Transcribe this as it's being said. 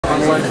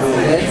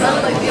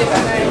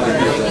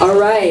All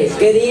right,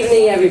 good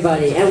evening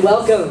everybody, and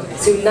welcome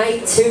to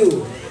night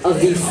 2 of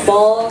the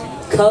Fall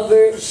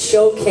Cover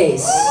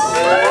Showcase.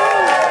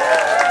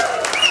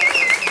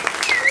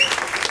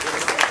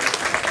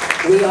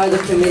 We are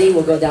the committee,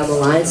 we'll go down the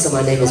line. So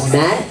my name is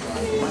Matt.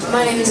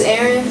 My name is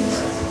Aaron.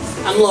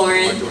 I'm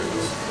Lauren.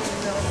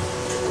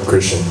 I'm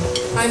Christian.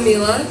 I'm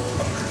Mila.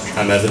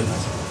 I'm Evan.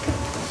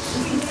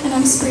 And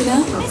I'm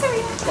Sabrina.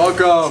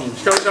 Welcome!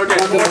 Showcase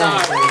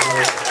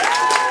 4-9.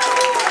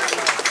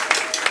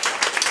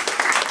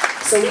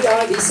 So we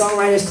are the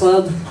Songwriters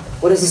Club.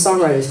 What is the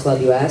Songwriters Club,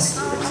 you ask?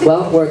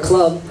 Well, we're a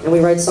club and we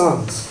write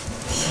songs.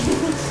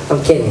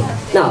 I'm kidding.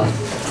 No,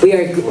 we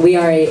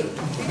are a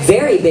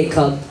very big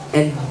club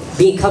and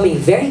becoming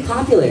very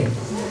popular.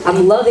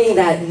 I'm loving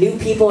that new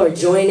people are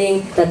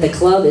joining, that the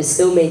club is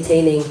still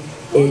maintaining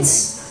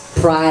its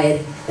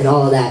pride and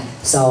all of that.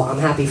 So I'm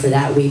happy for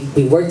that.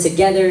 We work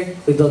together,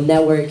 we build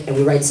network, and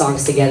we write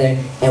songs together,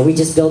 and we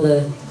just build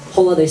a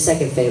whole other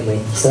second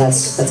family. So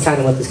that's kind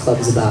of what this club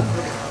is about.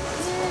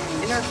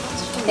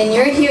 And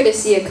you're here to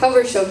see a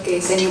cover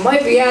showcase, and you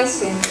might be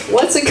asking,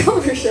 what's a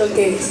cover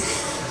showcase?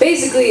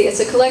 Basically, it's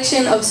a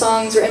collection of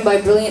songs written by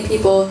brilliant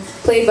people,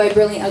 played by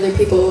brilliant other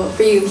people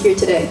for you here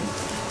today.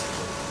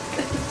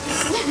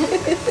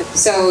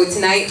 So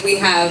tonight we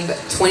have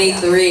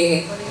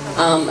 23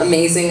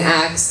 amazing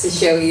acts to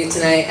show you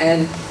tonight,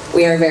 and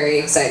we are very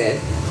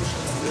excited.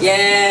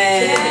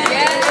 Yay!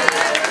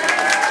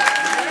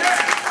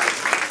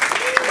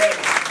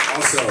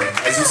 Also,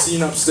 as you've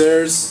seen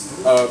upstairs,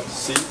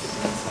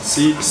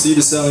 Seed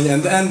is selling,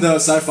 and the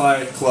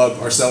Sci-Fi Club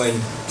are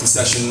selling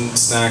concession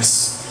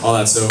snacks, all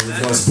that. So if you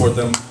want to support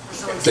them,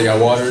 they got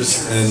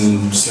waters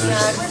and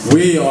snacks.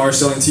 We are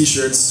selling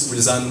T-shirts. We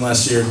designed them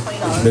last year. We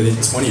committed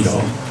 $20.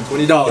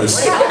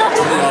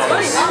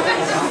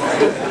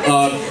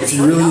 If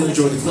you really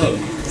enjoy the club,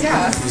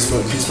 please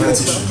buy a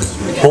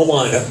T-shirt. Hold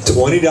on,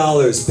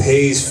 $20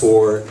 pays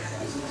for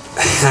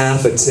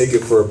half a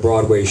ticket for a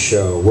Broadway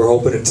show. We're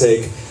hoping to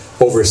take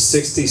over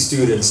 60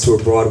 students to a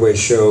Broadway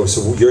show,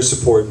 so your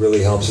support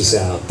really helps us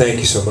out. Thank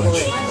you so much.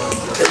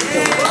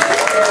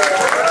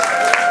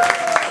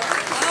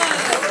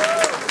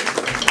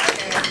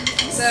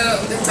 So,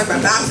 we're going to talk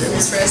about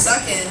bathrooms for a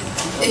second.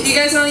 If you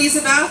guys want to use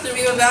a bathroom,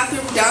 we have a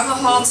bathroom down the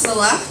hall to the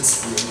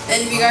left.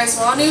 And if you guys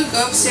want to,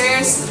 go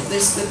upstairs.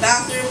 There's the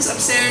bathrooms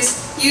upstairs.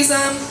 Use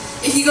them.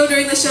 If you go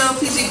during the show,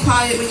 please be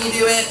quiet when you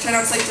do it. Try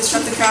not to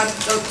disrupt the crowd.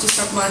 Don't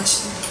disrupt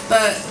much.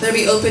 But they'll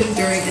be open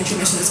during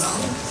intermission as well.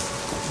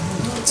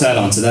 To add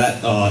on to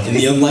that, in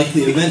the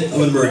unlikely event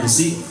of an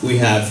emergency, we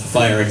have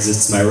fire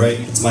exits to my right,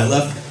 to my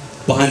left,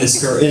 behind this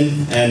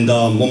curtain. And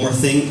one more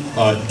thing,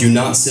 do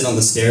not sit on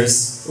the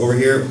stairs over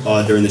here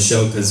during the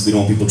show because we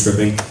don't want people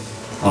tripping.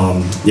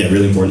 Yeah,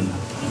 really important.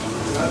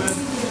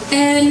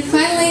 And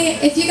finally,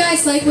 if you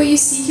guys like what you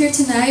see here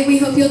tonight, we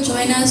hope you'll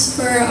join us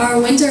for our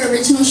Winter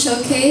Original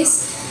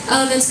Showcase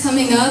that's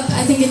coming up,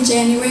 I think in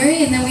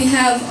January. And then we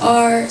have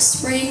our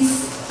spring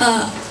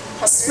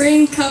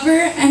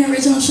cover and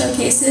original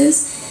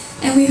showcases.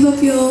 And we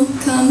hope you'll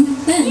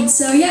come then.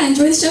 So yeah,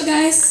 enjoy the show,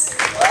 guys.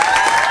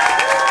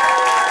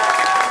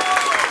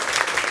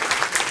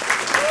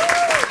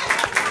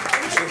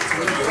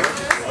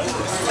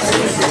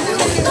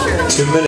 2 minutes.